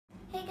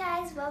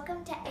guys,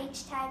 welcome to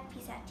H-Tag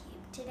Pizza Tube.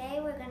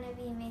 Today we're going to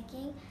be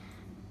making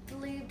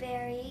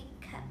blueberry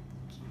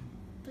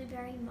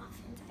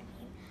muffins,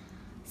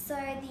 So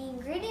the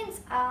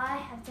ingredients are, I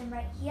have them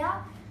right here.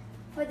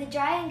 For the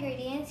dry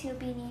ingredients, you'll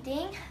be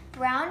needing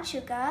brown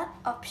sugar,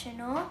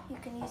 optional, you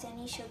can use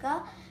any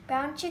sugar,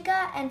 brown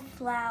sugar and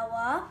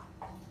flour,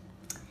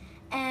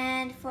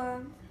 and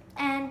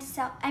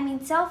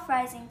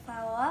self-rising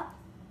flour.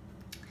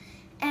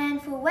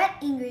 And for wet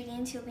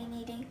ingredients, you'll be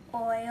needing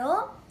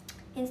oil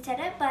instead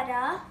of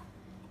butter,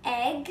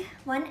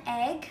 one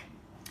egg,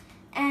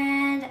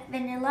 and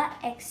vanilla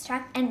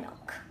extract and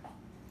milk.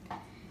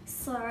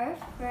 So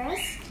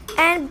first,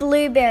 and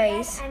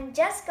blueberries. I'm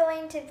just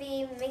going to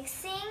be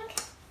mixing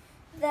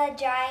the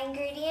dry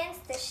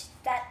ingredients,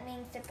 that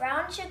means the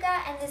brown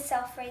sugar and the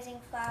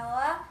self-raising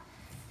flour,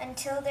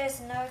 until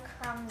there's no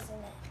crumbs in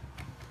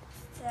it.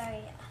 So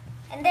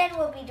yeah. And then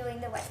we'll be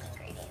doing the wet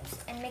ingredients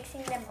and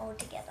mixing them all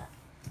together.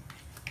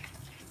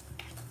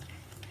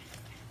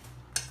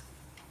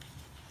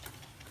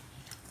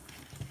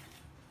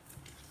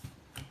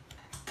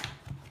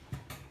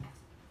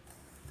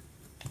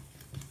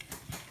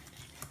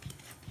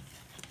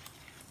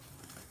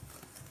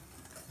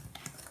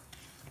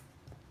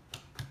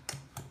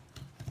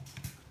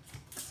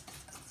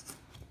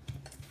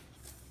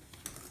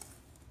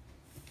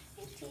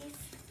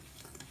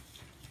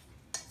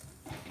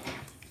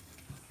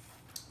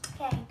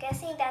 Okay, I'm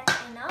guessing that's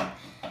enough.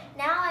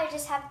 Now I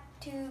just have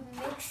to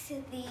mix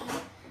the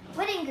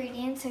wet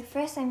ingredients. So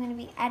first I'm going to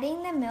be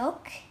adding the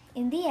milk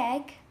in the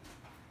egg.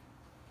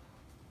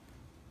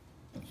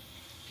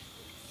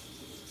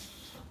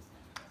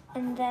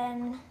 And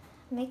then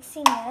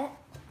mixing it. Now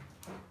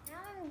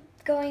I'm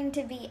going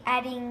to be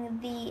adding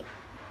the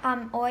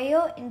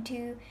oil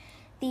into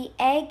the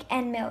egg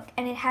and milk,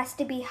 and it has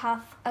to be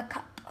half a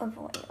cup of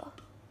oil.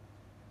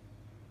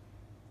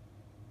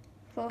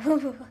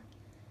 Oh,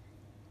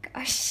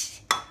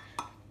 gosh,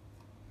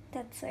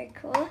 that's so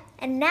cool.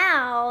 And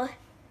now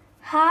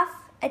half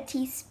a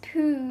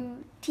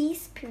teaspoon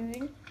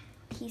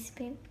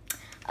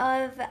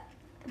of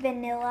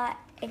vanilla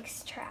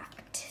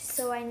extract.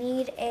 So I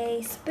need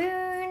a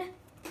spoon,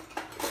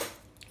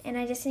 and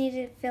I just need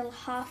to fill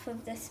half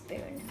of the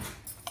spoon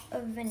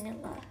of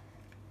vanilla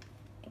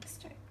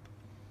extract.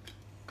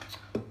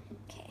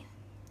 Okay,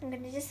 I'm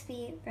gonna just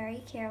be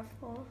very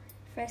careful.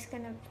 First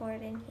gonna pour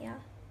it in here.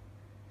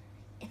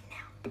 And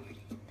now pour it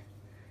in.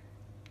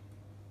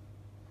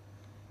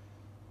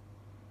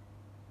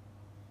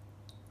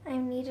 I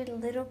needed a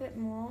little bit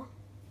more.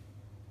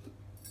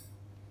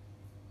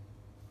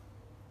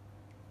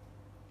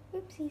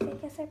 Oopsies, I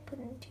guess I put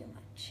in too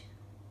much.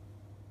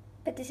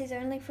 But this is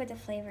only for the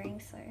flavoring,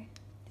 so I'm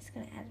just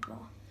gonna add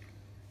more.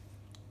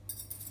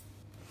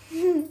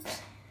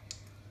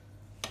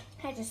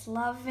 I just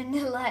love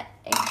vanilla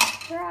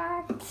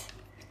extract.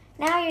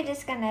 Now you're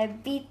just gonna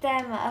beat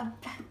them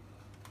up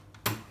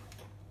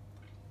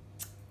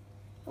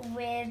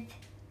with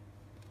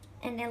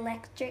an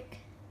electric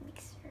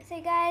mixer.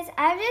 So guys,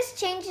 I've just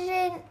changed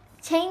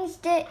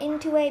it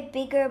into a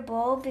bigger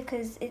bowl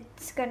because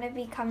it's gonna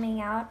be coming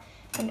out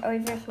and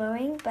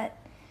overflowing. But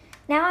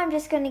now I'm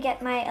just gonna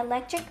get my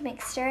electric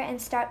mixer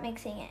and start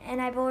mixing it.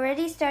 And I've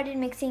already started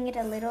mixing it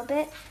a little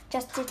bit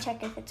just to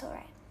check if it's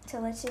alright. So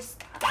let's just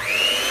start.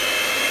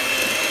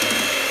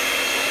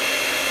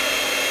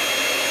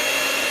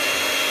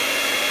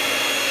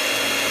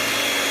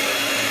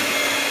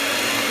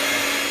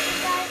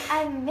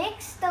 I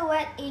mixed the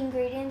wet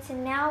ingredients,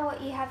 and now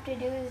what you have to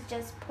do is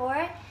just pour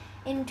it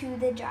into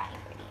the dry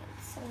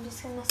ingredients. So I'm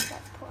just going to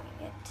start pouring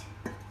it.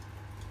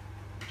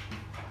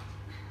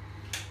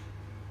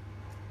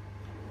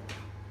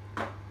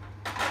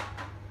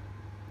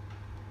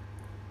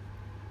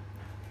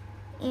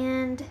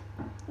 And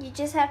you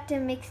just have to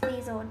mix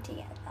these all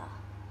together.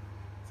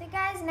 So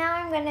guys, now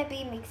I'm going to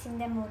be mixing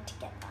them all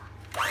together.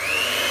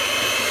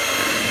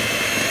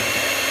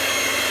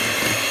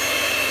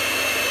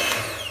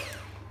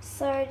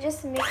 So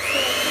just mix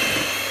it.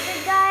 So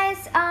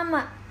guys,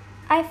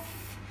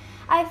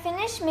 I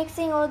finished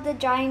mixing all the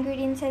dry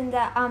ingredients and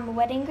the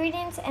wet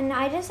ingredients, and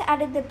I just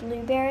added the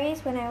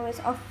blueberries when I was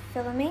off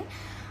filming.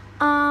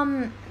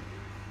 And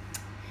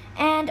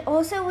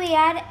also we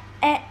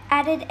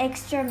added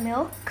extra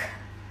milk.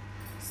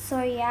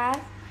 So yeah,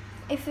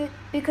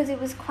 because it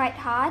was quite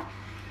hard.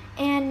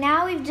 And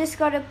now we've just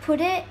got to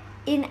put it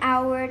in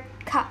our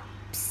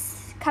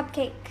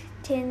cupcake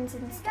tins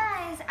and stuff.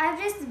 Guys, I've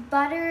just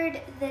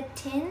buttered the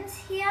tins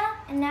here,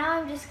 and now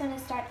I'm just going to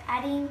start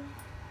adding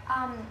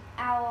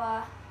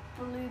our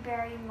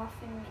blueberry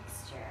muffin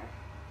mixture.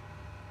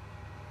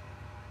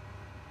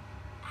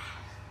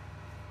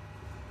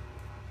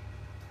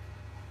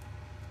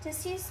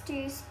 Just use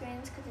 2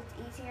 spoons because it's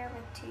easier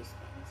with 2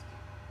 spoons.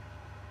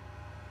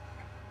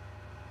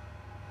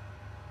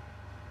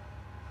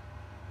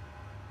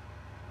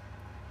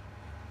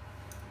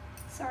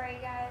 Sorry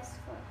guys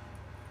for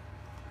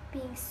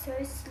being so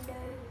slow.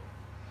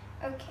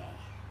 Okay,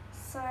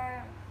 so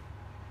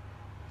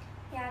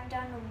yeah, I've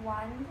done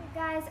 1.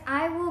 Guys,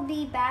 I will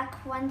be back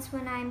when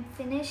I'm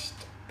finished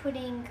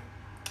putting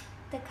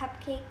the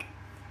cupcake,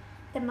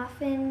 the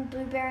muffin,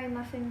 blueberry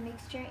muffin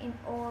mixture in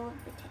all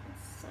of the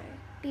tins. So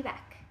be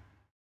back.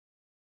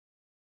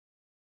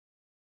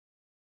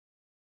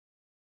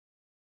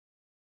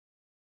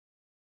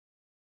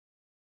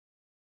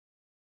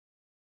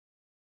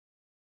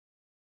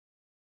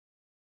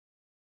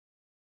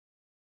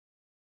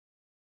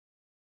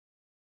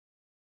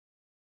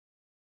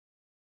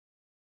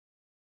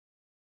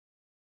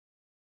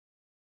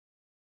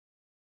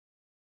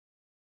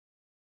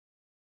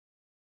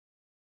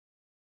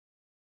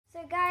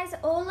 So guys,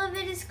 all of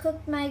it is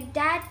cooked. My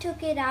dad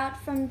took it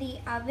out from the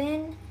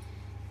oven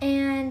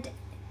and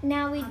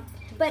now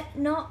but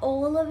not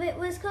all of it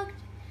was cooked.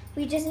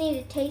 We just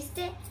need to taste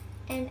it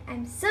and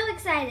I'm so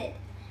excited.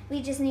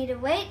 We just need to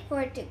wait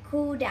for it to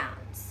cool down.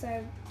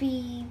 So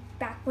be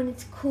back when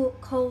it's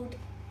cold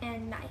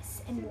and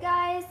nice and warm.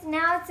 Guys,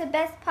 now it's the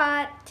best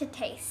part to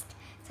taste.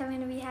 So I'm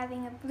going to be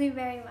having a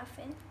blueberry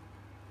muffin.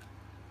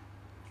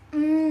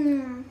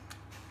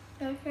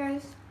 It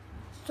tastes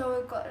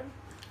so good.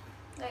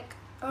 Like,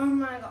 oh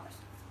my gosh,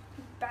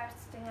 the best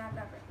thing I've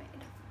ever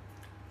made.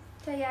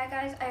 So yeah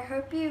guys, I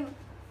hope you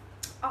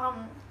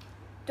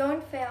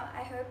don't fail.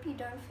 I hope you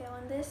don't fail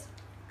on this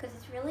because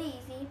it's really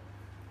easy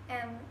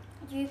and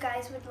you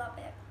guys would love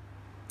it.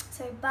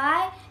 So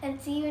bye and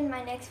see you in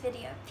my next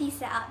video.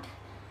 Peace out.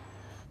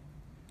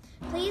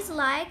 Please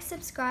like,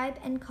 subscribe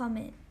and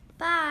comment.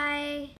 Bye.